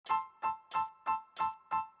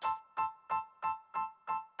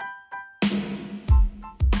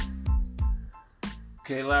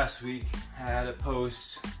Okay, last week I had a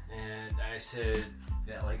post and I said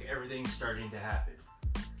that like everything's starting to happen.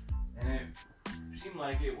 And it seemed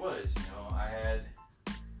like it was, I had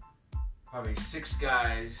probably 6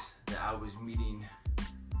 guys that I was meeting,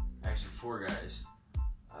 actually 4 guys.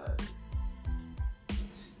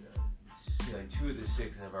 Like 2 of the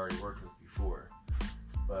 6 I've already worked with before.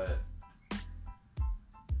 But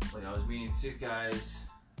like I was meeting 6 guys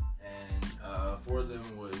and 4 of them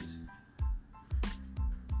was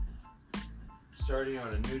starting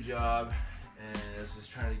on a new job, and I was just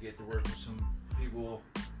trying to get to work with some people.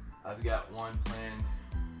 I've got one planned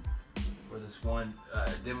for this one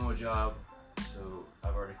demo job, so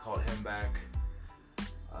I've already called him back.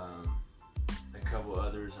 A couple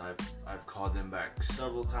others I've called them back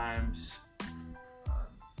several times.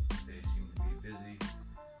 They seem to be busy,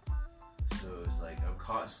 so it's like I'm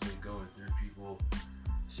constantly going through people.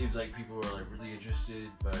 Seems like people are like really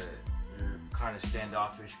interested, but they're kind of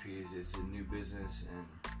standoffish because it's a new business and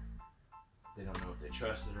they don't know if they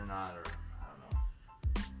trust it or not, or I don't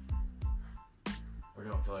know, or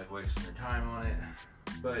don't feel like wasting their time on it.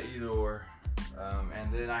 But either or.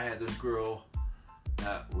 And then I had this girl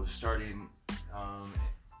that was starting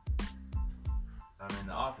in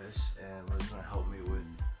the office and was going to help me with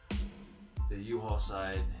the U-Haul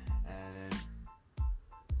side and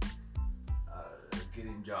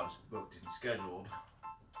getting jobs booked and scheduled.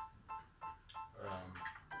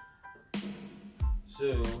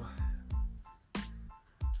 So,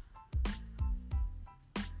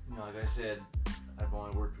 like I said, I've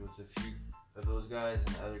only worked with a few of those guys,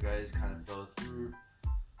 and the other guys kind of fell through.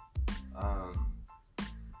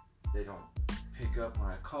 They don't pick up when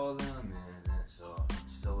I call them, and so I'm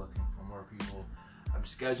still looking for more people. I'm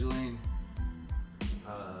scheduling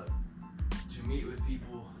to meet with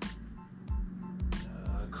people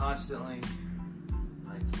constantly,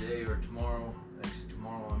 like today or tomorrow. Actually,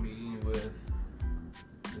 tomorrow I'm meeting with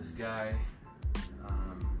this guy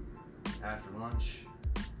after lunch.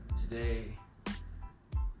 Today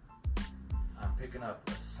I'm picking up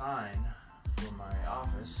a sign for my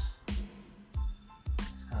office.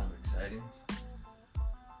 It's kind of exciting.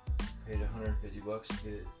 Paid $150 to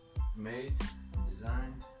get it made and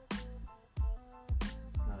designed.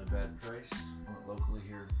 It's not a bad price. Went locally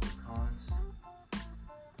here in Fort Collins.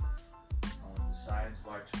 I want the signs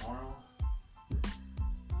by tomorrow.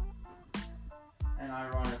 And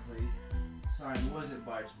ironically, the sign wasn't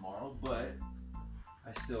by tomorrow, but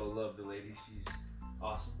I still love the lady. She's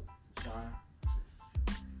awesome, Shauna.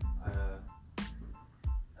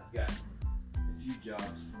 I've gotten a few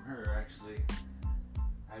jobs from her, actually.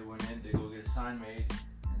 I went in to go get a sign made,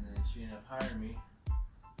 and then she ended up hiring me.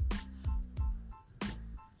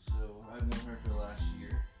 So I've known her for the last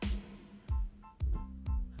year,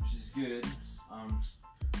 which is good. I'm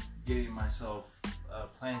getting myself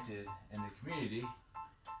planted in the community,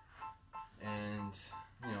 and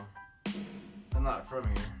I'm not from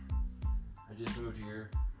here. I just moved here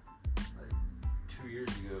like 2 years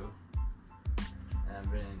ago, and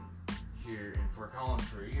I've been here in Fort Collins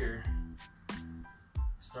for a year.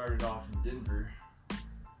 Started off in Denver.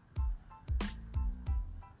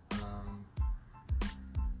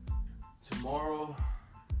 Tomorrow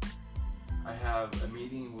I have a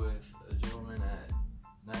meeting with a gentleman at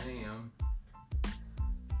 9 a.m.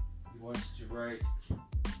 He wants to write,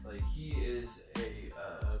 like he is a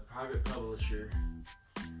private publisher,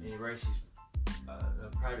 and he writes these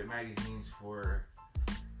private magazines for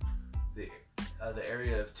the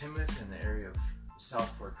area of Timoth and the area of South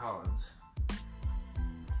Fort Collins.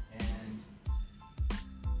 And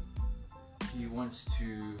he wants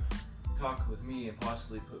to talk with me and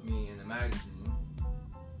possibly put me in the magazine.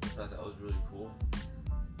 I thought that was really cool.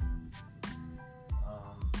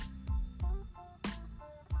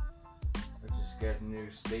 I just got a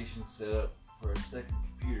new station set up for a second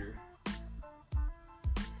computer.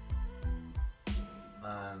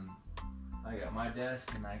 I got my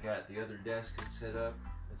desk and I got the other desk that's set up.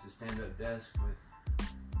 It's a stand-up desk with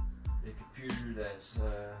a computer that's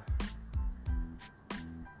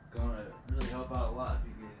gonna really help out a lot,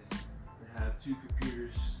 because to have 2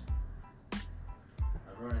 computers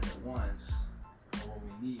running at once are what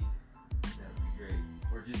we need. That would be great.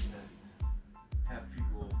 Or just to have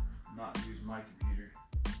people not use my computer.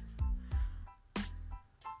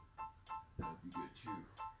 That would be good too.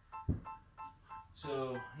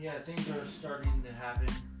 So yeah, things are starting to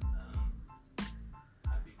happen.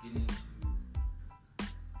 I'm beginning to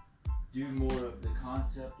do more of the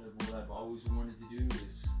concept of what I've always wanted to do,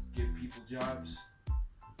 is give people jobs.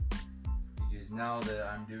 Because now that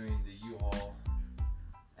I'm doing the U-Haul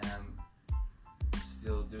and I'm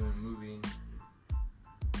still doing moving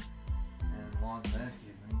and lawns and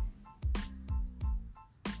landscaping.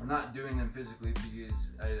 I'm not doing them physically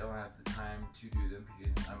because I don't have the time to do them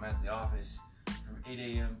because I'm at the office from 8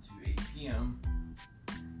 a.m. to 8 p.m.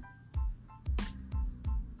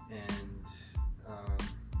 And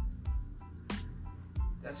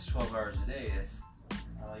that's 12 hours a day. That's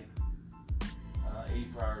like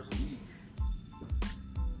 84 hours a week.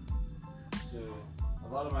 So a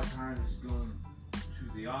lot of my time is going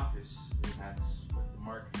to the office, and that's the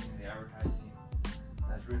marketing, the advertising,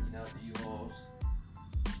 that's renting out the U-Hauls,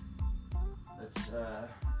 that's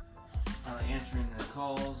answering the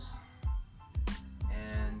calls,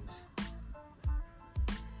 and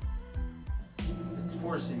it's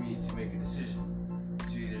forcing me to make a decision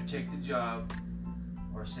to either take the job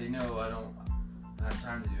or say no, I don't have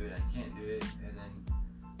time to do it, I can't do it, and then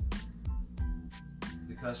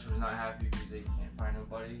the customer's not happy because they can't find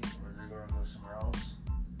nobody, or they're going to go somewhere else,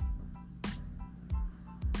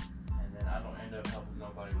 and then I don't end up helping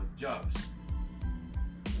nobody with jobs.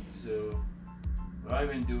 So what I've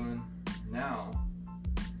been doing now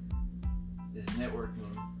is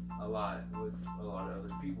networking a lot with a lot of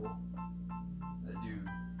other people that do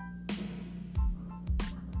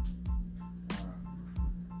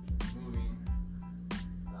moving,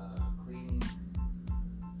 cleaning,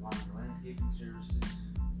 lawn and landscaping services,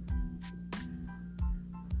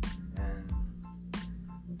 and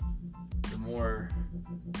the more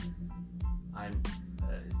I'm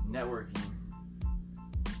networking,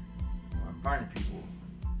 or I'm finding people,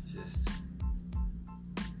 it's just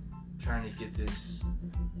trying to get this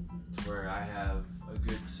to where I have a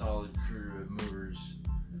good solid crew of movers,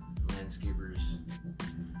 landscapers,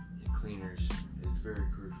 and cleaners is very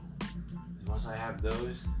crucial. Because once I have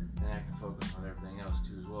those, then I can focus on everything else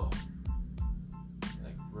too as well.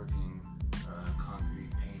 Like roofing,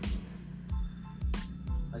 concrete, painting.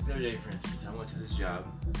 Like the other day, for instance, I went to this job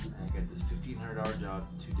and I got this $1,500 job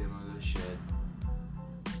to demo the shed,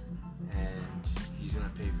 and he's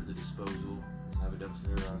gonna pay for the disposal. Have a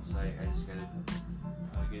dumpster on site. I just gotta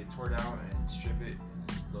get it tore down and strip it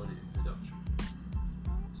and load it into the dumpster.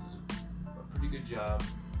 So it's a pretty good job.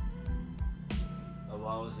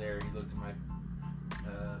 While I was there, he looked at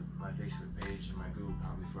my Facebook page and my Google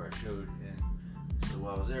account before I showed, and so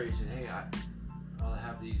while I was there, he said, "Hey, I'll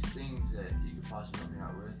have these things that you could possibly help me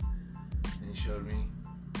out with," and he showed me,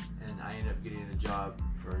 and I ended up getting a job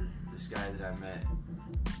for this guy that I met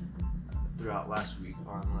throughout last week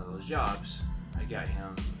on one of those jobs. I got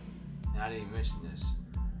him, and I didn't even mention this.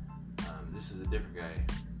 This is a different guy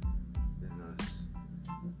than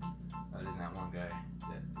that one guy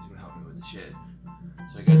that is going to help me with the shed.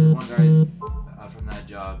 So I got the one guy from that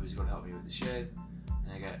job who's going to help me with the shed,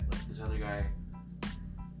 and I got this other guy.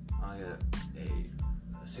 I got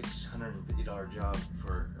a $650 job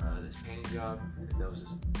for this painting job. That was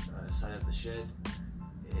just side of the shed.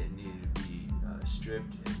 It needed to be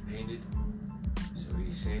stripped and painted. So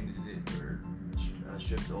he sanded it or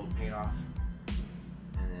stripped the old paint off,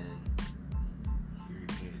 and then he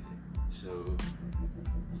repainted it. So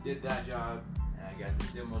he did that job, and I got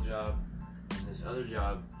this demo job and this other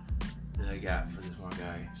job that I got for this one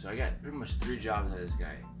guy. So I got pretty much 3 jobs out of this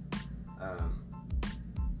guy.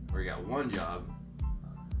 Where I got one job,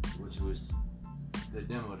 which was the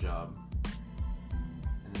demo job,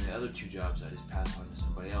 and then the other 2 jobs I just passed on to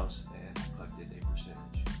somebody else and collected a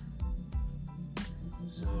percentage.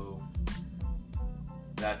 So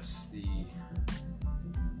that's the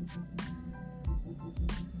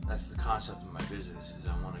concept of my business. Is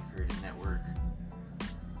I want to create a network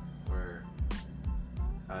where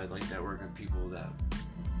I'd like to network with people that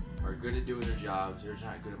are good at doing their jobs. They're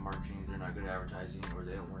not good at marketing, they're not good at advertising, or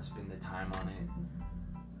they don't want to spend the time on it,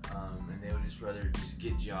 and they would just rather just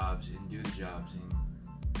get jobs and do the jobs and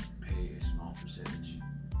pay a small percentage.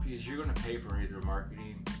 Because you're going to pay for either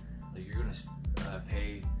marketing, like you're going to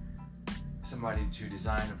pay somebody to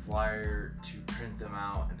design a flyer, to print them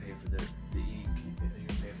out and pay for the ink, you're going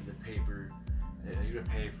to pay for the paper, you're going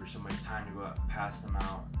to pay for somebody's time to go out and pass them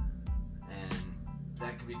out, and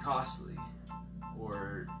that can be costly.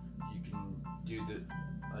 Or you can do the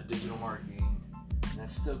digital marketing, and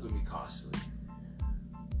that's still going to be costly.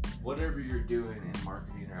 Whatever you're doing in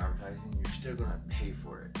marketing or advertising, you're still going to pay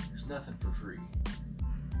for it. There's nothing for free.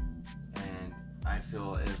 And I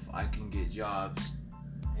feel if I can get jobs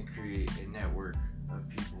and create a network of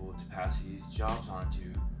people to pass these jobs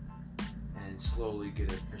onto and slowly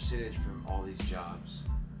get a percentage from all these jobs,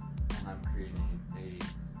 and I'm creating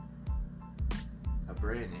a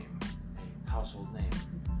brand name, a household name,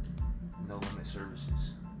 No Limit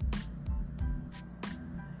Services.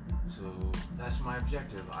 So that's my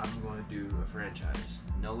objective. I'm going to do a franchise,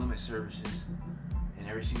 No Limit Services, in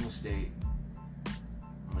every single state,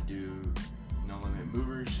 do no limit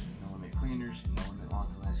movers, no limit cleaners, and no limit lawn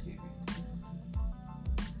and landscaping.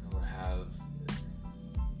 We'll have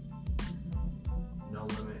no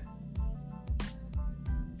limit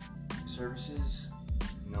services,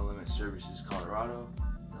 no limit services Colorado,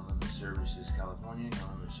 no limit services California, no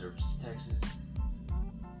limit services Texas,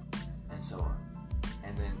 and so on.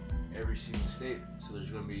 And then every single state, so there's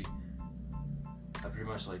going to be pretty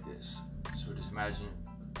much like this. So just imagine,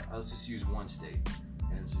 let's just use one state,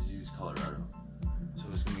 and let's just use Colorado. So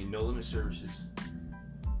it's going to be no limit services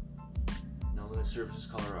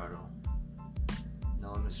Colorado,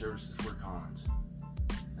 no limit services Fort Collins,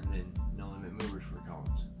 and then no limit movers Fort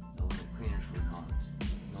Collins, no limit cleaners Fort Collins,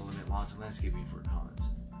 no limit lawns and landscaping Fort Collins.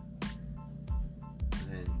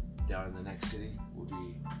 And then down in the next city will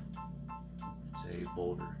be, say,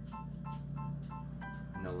 Boulder,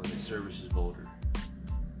 no limit services Boulder,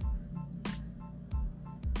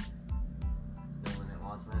 no limit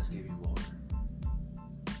lawns and landscaping Boulder,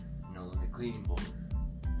 no limit cleaning Boulder,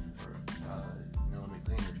 no limit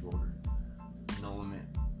cleaners Boulder, no limit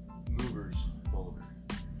movers Boulder.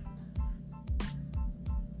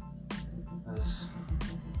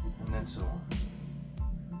 And then so on.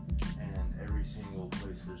 And every single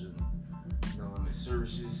place there's a no limit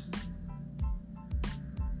services,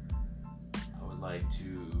 I would like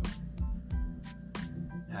to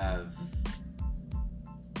have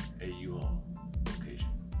a U-Haul location.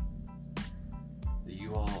 The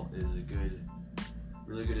U-Haul is a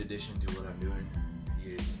really good addition to what I'm doing.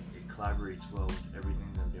 It collaborates well with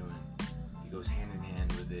everything that I'm doing. It goes hand in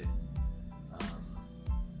hand with it.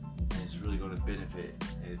 And it's really going to benefit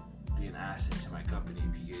and be an asset to my company,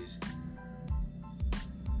 because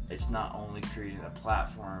it's not only creating a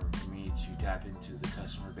platform for me to tap into the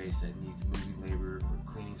customer base that needs moving labor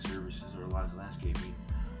or cleaning services or lawns and landscaping,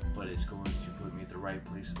 but it's going to put me at the right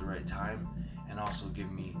place at the right time, and also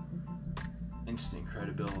give me instant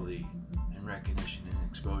credibility and recognition and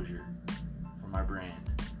exposure for my brand,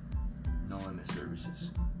 No Limit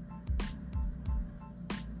Services.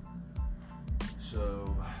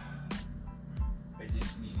 So I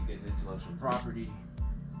just need to get the intellectual property,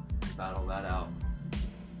 battle that out.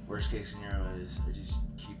 Worst case scenario is I just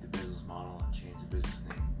keep the business model and change the business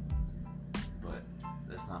name, but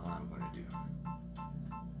that's not what I'm going to do.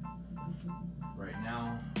 Right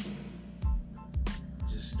now,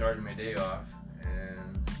 just started my day off,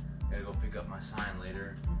 and gotta go pick up my sign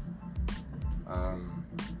later. And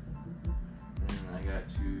I got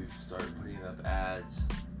to start putting up ads.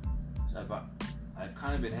 So I've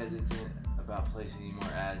kind of been hesitant about placing any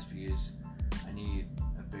more ads because I need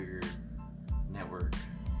a bigger network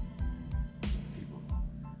of people,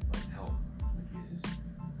 like help. Because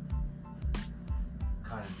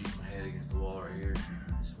kind of beat my head against the wall right here.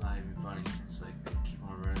 It's not even funny. It's like I keep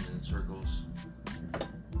on running in circles.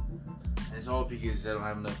 And it's all because I don't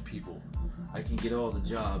have enough people. I can get all the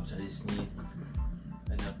jobs, I just need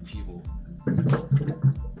enough people.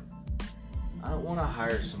 I don't want to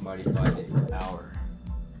hire somebody by the hour,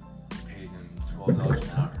 pay them $12 an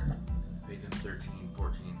hour, pay them $13,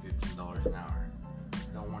 $14, $15 an hour.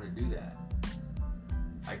 I don't want to do that.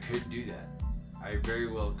 I could do that. I very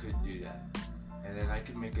well could do that. And then I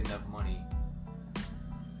could make enough money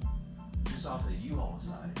just off the U-Haul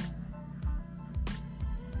side.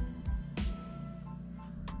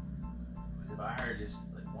 Because if I hire just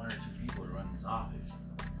like one or two people to run this office,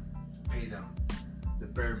 pay them the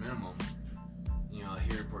bare minimum, you know,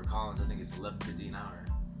 here in Fort Collins, I think it's $11.50 an hour.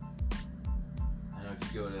 I know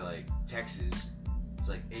if you go to like Texas, it's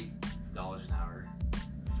like $8 an hour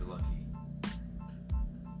if you're lucky,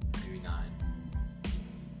 maybe $9.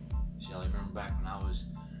 I remember back when I was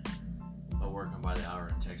working by the hour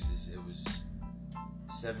in Texas, it was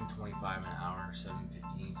 $7.25 an hour, $7.15,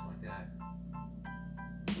 something like that.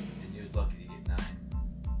 And you was lucky to get 9.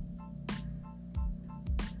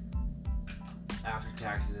 After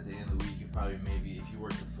taxes at the end of the week, you probably maybe, if you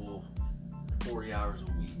worked a full 40 hours a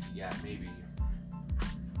week, you got maybe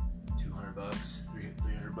 $200,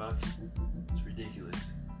 $300. It's ridiculous.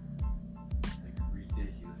 Like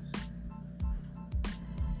ridiculous.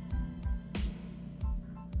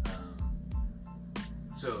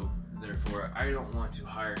 So, therefore, I don't want to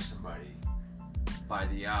hire somebody by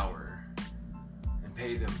the hour and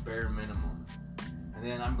pay them bare minimum, and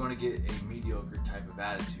then I'm going to get a mediocre type of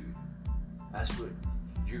attitude. That's what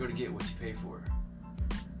you're going to get, what you pay for.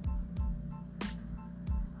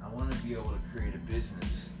 I want to be able to create a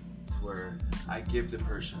business to where I give the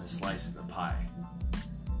person a slice of the pie.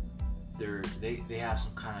 They have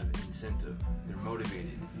some kind of incentive. They're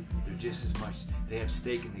motivated. They're just as much. They have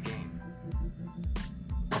stake in the game.